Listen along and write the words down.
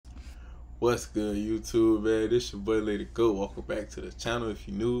What's good, YouTube, man? This your boy Lady Goat. Welcome back to the channel. If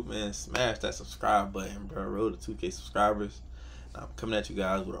you new, man, smash that subscribe button, bro. Road to 2K subscribers. Now, I'm coming at you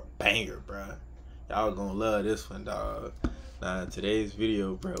guys with a banger, bro. Y'all gonna love this one, dog. Now, in today's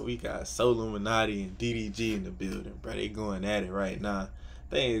video, bro, we got Solluminati and DDG in the building, bro. They going at it right now.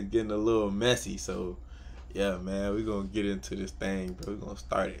 Things getting a little messy, so yeah, man, we gonna get into this thing, bro. We gonna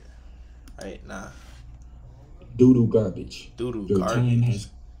start it right now. Doodoo garbage. Doodoo Your garbage. time has...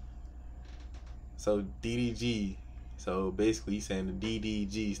 So DDG, so basically he's saying the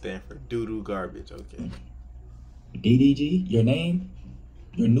DDG stand for doodoo garbage, okay. DDG, your name?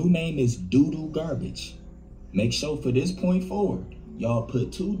 Your new name is Doodoo Garbage. Make sure for this point forward, y'all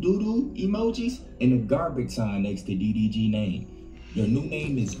put 2 doodoo emojis and a garbage sign next to DDG name. Your new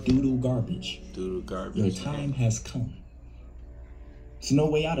name is Doodoo Garbage. Doodoo garbage. Your time has come. There's no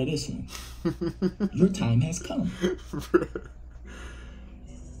way out of this one. Your time has come.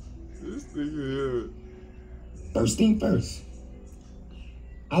 This nigga here. First thing first,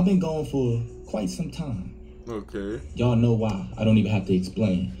 I've been gone for quite some time. Okay. Y'all know why. I don't even have to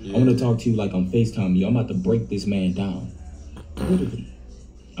explain. Yeah. I want to talk to you like I'm FaceTiming you. I'm about to break this man down. Literally.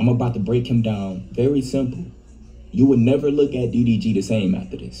 I'm about to break him down. Very simple. You would never look at DDG the same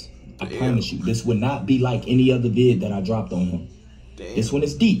after this. I promise you. This would not be like any other vid that I dropped on him. Damn. This one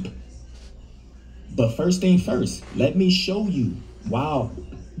is deep. But first thing first, let me show you. Wow.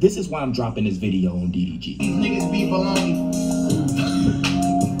 This is why I'm dropping this video on DDG. These niggas be baloney.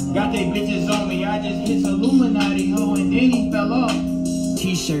 Got they bitches on me. I just hit Solluminati ho and then he fell off.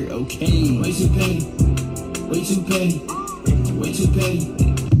 T-shirt, okay. Way too petty. Way too petty. Way too petty.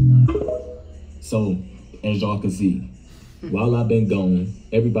 So, as y'all can see, while I've been gone,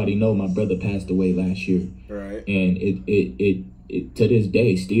 everybody know my brother passed away last year. Right. And it to this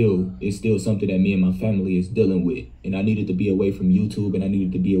day it's still something that me and my family is dealing with. And I needed to be away from YouTube and I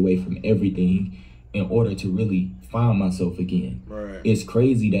needed to be away from everything in order to really find myself again. Right. It's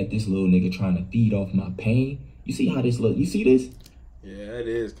crazy that this little nigga trying to feed off my pain. You see how this look? You see this? Yeah, it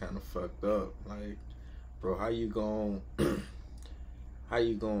is kind of fucked up. Like, bro, how you gon'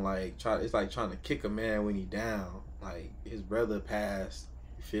 like try? It's like trying to kick a man when he down. Like, his brother passed.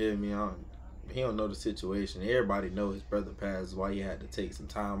 You feel me? He don't know the situation. Everybody know his brother passed. Why he had to take some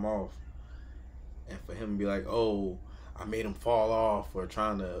time off. And for him to be like, oh, I made him fall off, or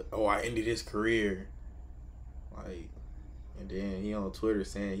trying to, oh, I ended his career. Like, and then he on Twitter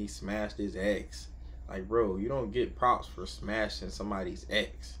saying he smashed his ex. Like, bro, you don't get props for smashing somebody's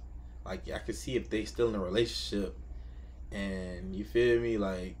ex. Like, I can see if they still in a relationship. And you feel me?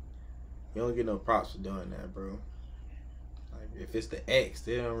 Like, you don't get no props for doing that, bro. Like, if it's the ex,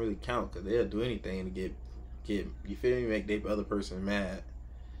 they don't really count, because they'll do anything to get you feel me, make the other person mad.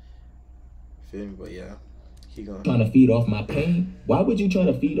 You feel me? But yeah, he gonna Trying to feed off my pain? Why would you try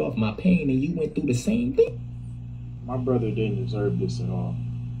to feed off my pain and you went through the same thing? My brother didn't deserve this at all.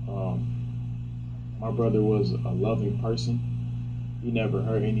 My brother was a loving person. He never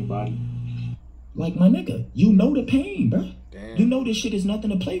hurt anybody. Like, my nigga, you know the pain, bro. Damn. You know this shit is nothing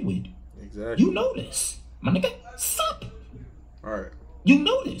to play with. Exactly. You know this. My nigga, sup. Alright. You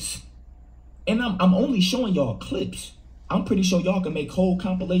know this. And I'm only showing y'all clips. I'm pretty sure y'all can make whole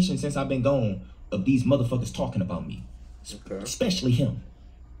compilations since I've been gone of these motherfuckers talking about me. Okay. Especially him.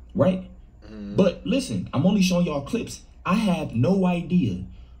 Right? But listen, I'm only showing y'all clips. I have no idea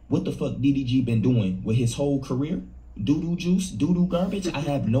what the fuck DDG been doing with his whole career. Doodoo juice, doodoo garbage. I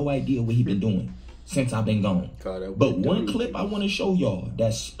have no idea what he been doing since I've been gone. But one clip I want to show y'all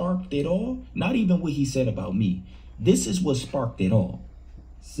that sparked it all. Not even what he said about me. This is what sparked it all.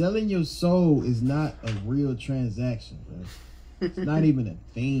 Selling your soul is not a real transaction, bro. It's not even a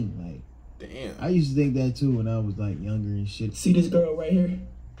thing. Like, damn. I used to think that too when I was like younger and shit. See this girl right here?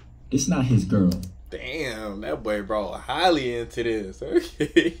 This not his girl. Damn, that boy brought Halle into this.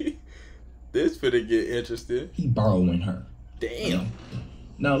 Okay. This finna get interesting. He borrowing her. Damn.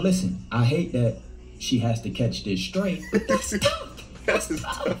 Now listen, I hate that she has to catch this straight, but that's tough. That's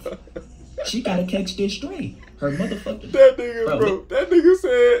tough. She gotta catch this straight. Her motherfucking... That nigga, bro, that nigga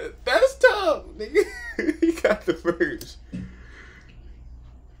said, that's tough, nigga. He got the first.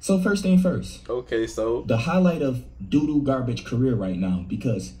 So first thing first. Okay, so... The highlight of Doodoo Garbage career right now,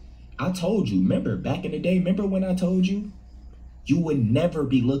 because I told you, remember back in the day, remember when I told you, you would never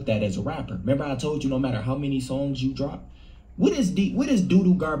be looked at as a rapper. Remember I told you no matter how many songs you drop? What is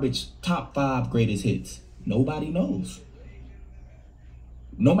Doodoo Garbage top 5 greatest hits? Nobody knows.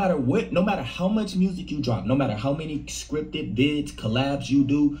 No matter what, no matter how much music you drop, no matter how many scripted vids, collabs you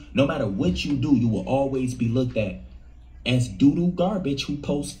do, no matter what you do, you will always be looked at as Doodoo Garbage who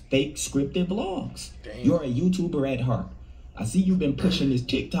posts fake scripted vlogs. Damn. You're a YouTuber at heart. I see you've been pushing this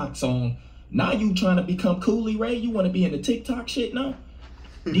TikTok song Now you trying to become Cooley Ray? You want to be in the TikTok shit now?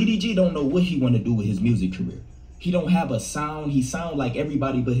 DDG don't know what he want to do with his music career. He don't have a sound. He sound like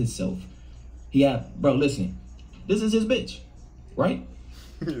everybody but himself. Bro, listen. This is his bitch, right?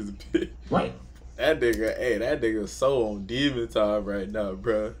 His bitch. Right. That nigga so on demon time right now,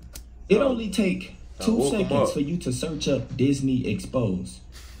 bro. It only take 2 seconds for you to search up Disney Exposed.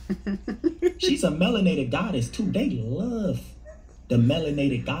 She's a melanated goddess too. They love the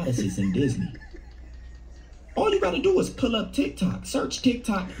melanated goddesses in Disney. All you gotta do is pull up TikTok, search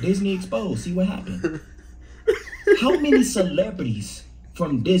TikTok Disney Exposed, see what happened. How many celebrities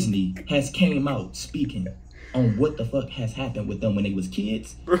from Disney has came out speaking on what the fuck has happened with them when they was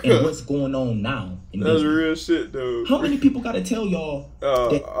kids and what's going on now in That's Disney? real shit, though. How many people gotta tell y'all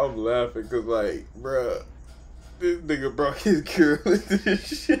that? I'm laughing because, like, bruh, this nigga brought his girl into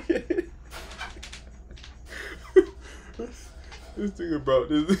this shit. This nigga brought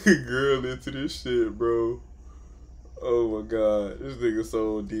this nigga girl into this shit, bro. Oh my god, this nigga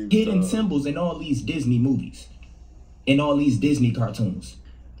so deep. Hidden symbols in all these Disney movies, in all these Disney cartoons.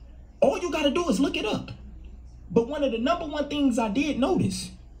 All you gotta do is look it up. But one of the #1 things I did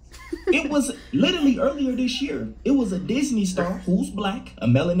notice, it was literally earlier this year, it was a Disney star who's black, a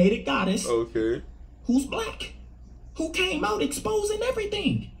melanated goddess. Okay. Who's black, who came out exposing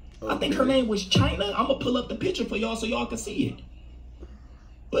everything. Okay. I think her name was China. I'm gonna pull up the picture for y'all so y'all can see it.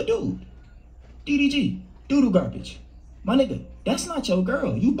 But dude, DDG, doo-doo garbage. My nigga, that's not your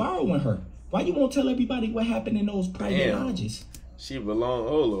girl. You borrowing her. Why you won't tell everybody what happened in those private lodges? She belong.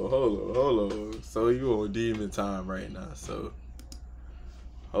 Hold on. So you on demon time right now. So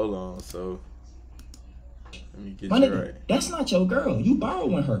hold on. So let me get my you nigga, right. That's not your girl. You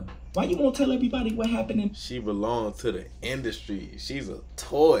borrowing her. Why you won't tell everybody what happened in? She belongs to the industry. She's a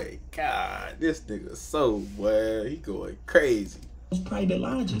toy. God, this nigga so well. He going crazy. Those private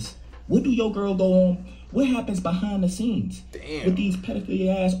lodges. What do your girl go on? What happens behind the scenes? Damn. With these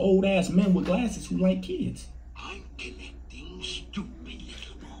pedophile ass, old ass men with glasses who like kids? I'm connecting stupid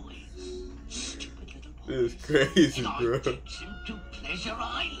little boys. Stupid little boys. It's crazy, and I bro. takes him to Pleasure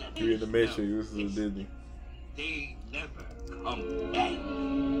Island. You in the Matrix, this is Disney. They never come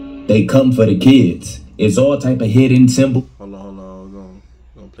back. They come for the kids. It's all type of hidden symbol. Hold on.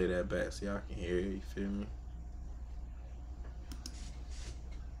 We're gonna play that back so y'all can hear it. You feel me?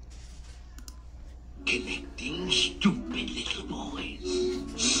 Connecting stupid little boys,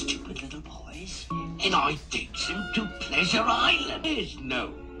 and I takes him to Pleasure Island. There's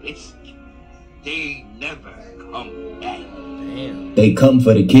no risk. They never come back. Damn. They come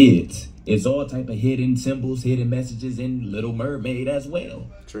for the kids. It's all type of hidden symbols, hidden messages in Little Mermaid as well.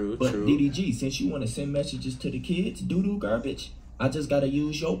 True. But DDG, since you want to send messages to the kids, doo-doo garbage, I just gotta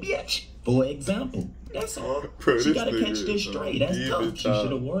use your bitch for example. That's all. Bro, She gotta catch this straight. That's tough. She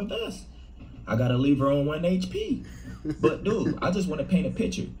should have warned us. I gotta leave her on 1 HP. But dude, I just want to paint a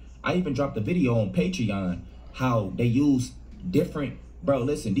picture. I even dropped a video on Patreon how they use different, bro,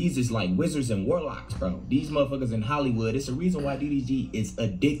 listen, these is like wizards and warlocks, bro. These motherfuckers in Hollywood. It's the reason why DDG is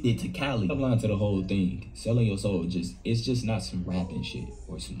addicted to Cali. Come on to the whole thing. Selling your soul, it's just not some rapping shit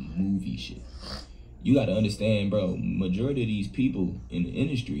or some movie shit. You gotta understand, bro, majority of these people in the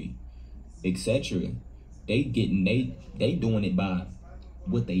industry, etc., they doing it by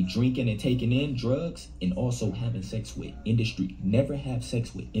what they drinking and taking in, drugs, and also having sex with industry. Never have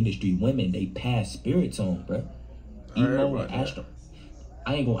sex with industry women. They pass spirits on, bro. Emo and Astro.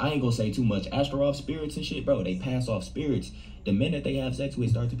 I ain't gonna say too much. Astro off spirits and shit, bro. They pass off spirits. The men that they have sex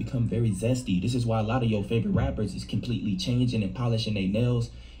with start to become very zesty. This is why a lot of your favorite rappers is completely changing and polishing their nails.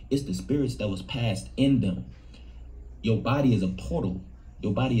 It's the spirits that was passed in them. Your body is a portal.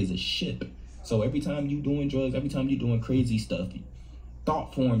 Your body is a ship. So every time you doing drugs, every time you doing crazy stuff,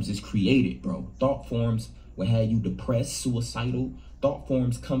 thought forms is created, bro. Thought forms will have you depressed, suicidal. Thought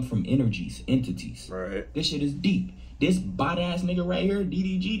forms come from energies, entities. Right. This shit is deep. This bot-ass nigga right here,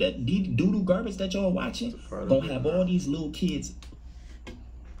 DDG, that doo-doo garbage that y'all watching, gonna have all these little kids.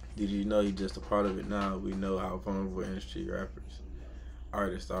 Did you know he's just a part of it now? We know how vulnerable industry rappers,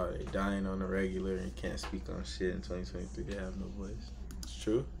 artists are. They dying on the regular and can't speak on shit in 2023. They have no voice. It's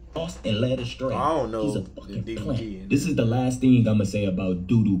true. Lost and led astray. I don't know. He's a fucking DDG plant. This is the last thing I'm gonna say about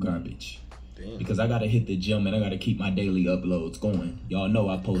doo-doo garbage. Damn. Because I gotta hit the gym and I gotta keep my daily uploads going. Y'all know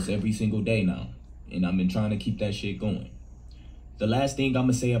I post every single day now. And I've been trying to keep that shit going. The last thing I'm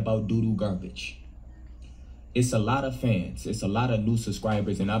gonna say about doo-doo garbage. It's a lot of fans. It's a lot of new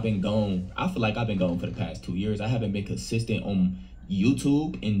subscribers. And I've been gone. I feel like I've been gone for the past 2 years. I haven't been consistent on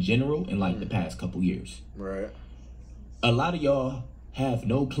YouTube in general in like the past couple years. Right. A lot of y'all have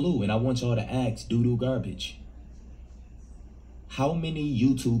no clue. And I want y'all to ask doo-doo garbage. How many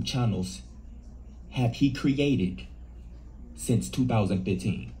YouTube channels have he created since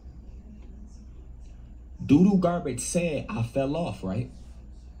 2015? Doodoo Garbage said I fell off, right?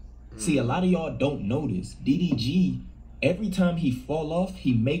 See, a lot of y'all don't know this. DDG, every time he fall off,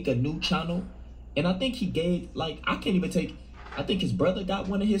 he make a new channel. And I think he gave, like, I think his brother got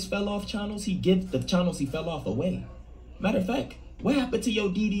one of his fell off channels. He gives the channels he fell off away. Matter of fact, what happened to your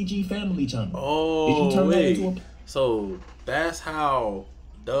DDG family channel? Oh, did you turn wait. that into So that's how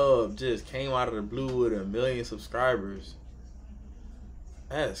Dub just came out of the blue with 1 million subscribers.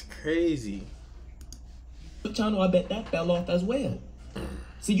 That's crazy. channel? I bet that fell off as well.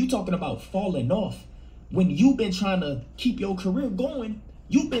 See, you talking about falling off. When you've been trying to keep your career going,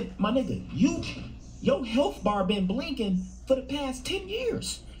 you've been, my nigga, your health bar been blinking for the past 10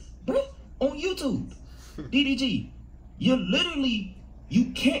 years, bruh, on YouTube. DDG,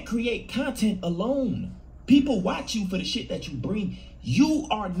 you can't create content alone. People watch you for the shit that you bring. You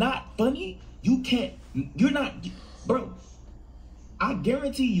are not funny. You're not, bro. I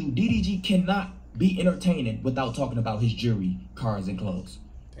guarantee you, DDG cannot be entertaining without talking about his jewelry, cars, and clothes.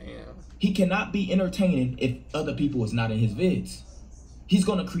 Damn. He cannot be entertaining if other people is not in his vids. He's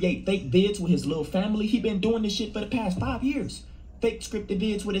gonna create fake vids with his little family. He been doing this shit for the past 5 years. Fake scripted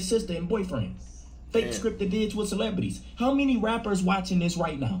vids with his sister and boyfriend. Fake scripted vids with celebrities. How many rappers watching this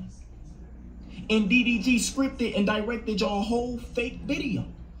right now? And DDG scripted and directed your whole fake video.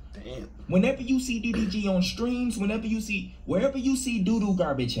 Damn. Whenever you see DDG on streams, wherever you see Doodoo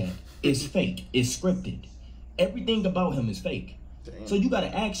Garbage at, it's fake, it's scripted. Everything about him is fake. Damn. So you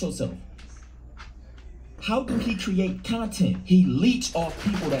gotta ask yourself, how do he create content? He leech off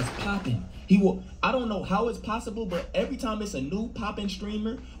people that's popping. I don't know how it's possible, but every time it's a new popping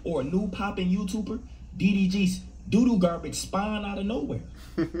streamer or a new popping YouTuber, DDG's Doodoo Garbage spawn out of nowhere.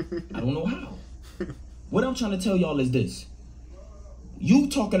 I don't know how. What I'm trying to tell y'all is this. You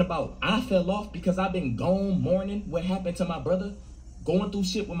talking about I fell off because I've been gone mourning what happened to my brother, going through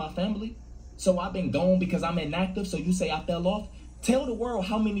shit with my family. So I've been gone because I'm inactive, so you say I fell off? Tell the world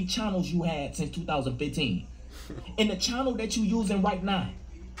how many channels you had since 2015. And the channel that you using right now,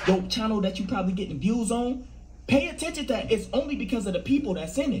 your channel that you probably getting views on, pay attention to that. It's only because of the people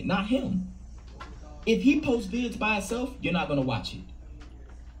that's in it, not him. If he posts vids by himself, you're not gonna watch it.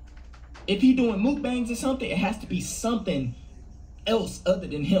 If he doing mukbangs or something, it has to be something else other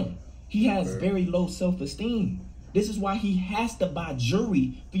than him. He has very low self-esteem. This is why he has to buy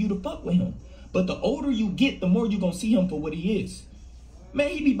jewelry for you to fuck with him. But the older you get, the more you're gonna see him for what he is. Man,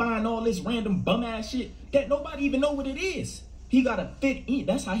 he be buying all this random bum ass shit that nobody even know what it is. He gotta fit in.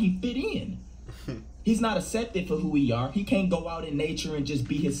 That's how he fit in. He's not accepted for who he are. He can't go out in nature and just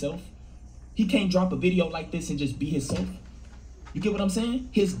be himself. He can't drop a video like this and just be himself. You get what I'm saying?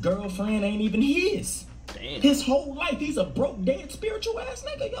 His girlfriend ain't even his. Damn. His whole life, he's a broke, dead, spiritual ass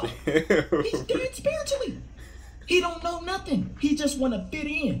nigga, yo. He's dead spiritually. He don't know nothing. He just wanna fit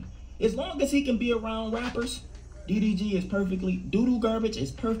in. As long as he can be around rappers, DDG is Doodoo Garbage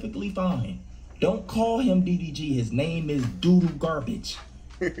is perfectly fine. Don't call him DDG. His name is Doodoo Garbage.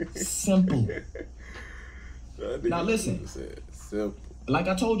 Simple. Now listen. Simple. Like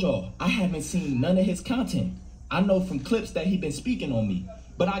I told y'all, I haven't seen none of his content. I know from clips that he been speaking on me.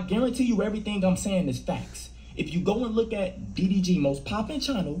 But I guarantee you everything I'm saying is facts. If you go and look at DDG most poppin'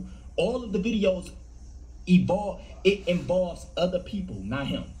 channel, all of the videos involves other people, not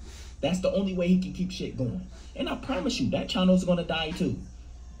him. That's the only way he can keep shit going. And I promise you, that channel's gonna die too.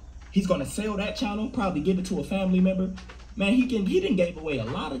 He's gonna sell that channel, probably give it to a family member. Man, he done gave away a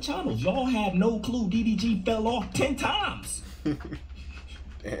lot of channels. Y'all have no clue DDG fell off 10 times.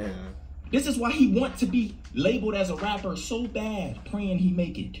 Damn. This is why he wants to be labeled as a rapper so bad, praying he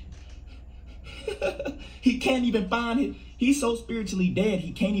make it. He can't even find it. He's so spiritually dead,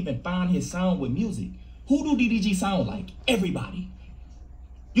 he can't even find his sound with music. Who do DDG sound like? Everybody.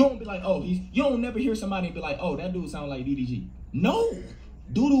 You don't be like, oh, you don't never hear somebody and be like, oh, that dude sound like DDG. No.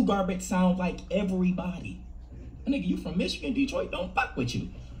 Doodoo Garbage sounds like everybody. Nigga, you from Michigan, Detroit, don't fuck with you.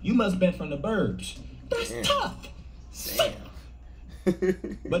 You must have been from the burbs. That's tough.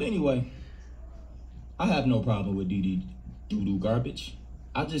 Damn. But anyway, I have no problem with Doodoo Garbage.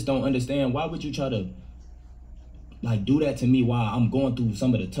 I just don't understand, why would you try to like do that to me while I'm going through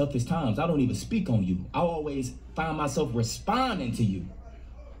some of the toughest times? I don't even speak on you. I always find myself responding to you.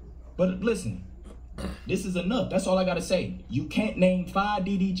 But listen, this is enough. That's all I gotta say. You can't name 5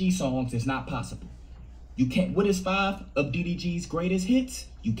 DDG songs. It's not possible. You can't. What is 5 of DDG's greatest hits?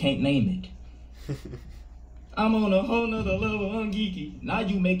 You can't name it. I'm on a whole nother level, I'm geeky. Now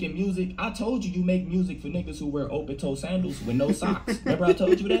you making music. I told you make music for niggas who wear open-toe sandals with no socks. Remember I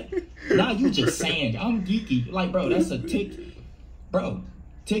told you that? Now you just saying, I'm geeky. Like, bro, that's a tick. Bro,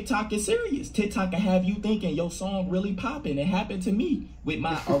 TikTok is serious. TikTok can have you thinking your song really popping. It happened to me with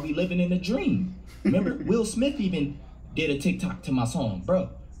my Are We Living in a Dream? Remember, Will Smith even did a TikTok to my song, bro.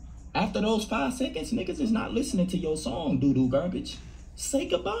 After those 5 seconds, niggas is not listening to your song, doo-doo garbage. Say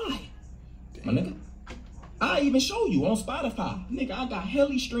goodbye. My nigga. I even show you on Spotify. Nigga, I got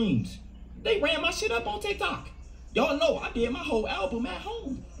hella streams. They ran my shit up on TikTok. Y'all know I did my whole album at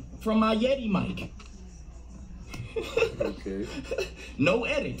home from my Yeti mic. Okay. No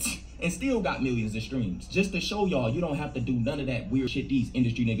edits. And still got millions of streams. Just to show y'all you don't have to do none of that weird shit these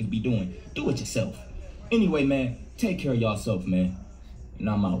industry niggas be doing. Do it yourself. Anyway, man, take care of yourself, man. And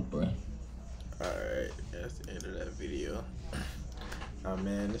I'm out, bro. Alright, that's the end of that video.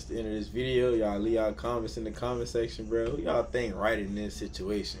 Man, that's the end of this video. Y'all leave y'all comments in the comment section, bro. Who y'all think right in this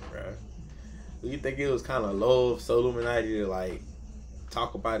situation, bro? Do you think it was kind of low of Solluminati to, like,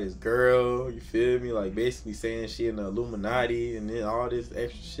 talk about his girl, you feel me? Like, basically saying she in the Illuminati and then all this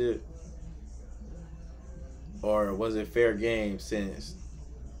extra shit? Or was it fair game since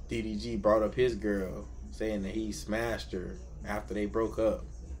DDG brought up his girl, saying that he smashed her after they broke up?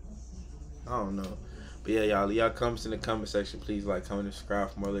 I don't know. But yeah, y'all leave y'all comments in the comment section. Please like, comment, and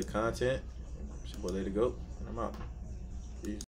subscribe for more lit content. It's your boy, Let It Go. I'm out. Peace.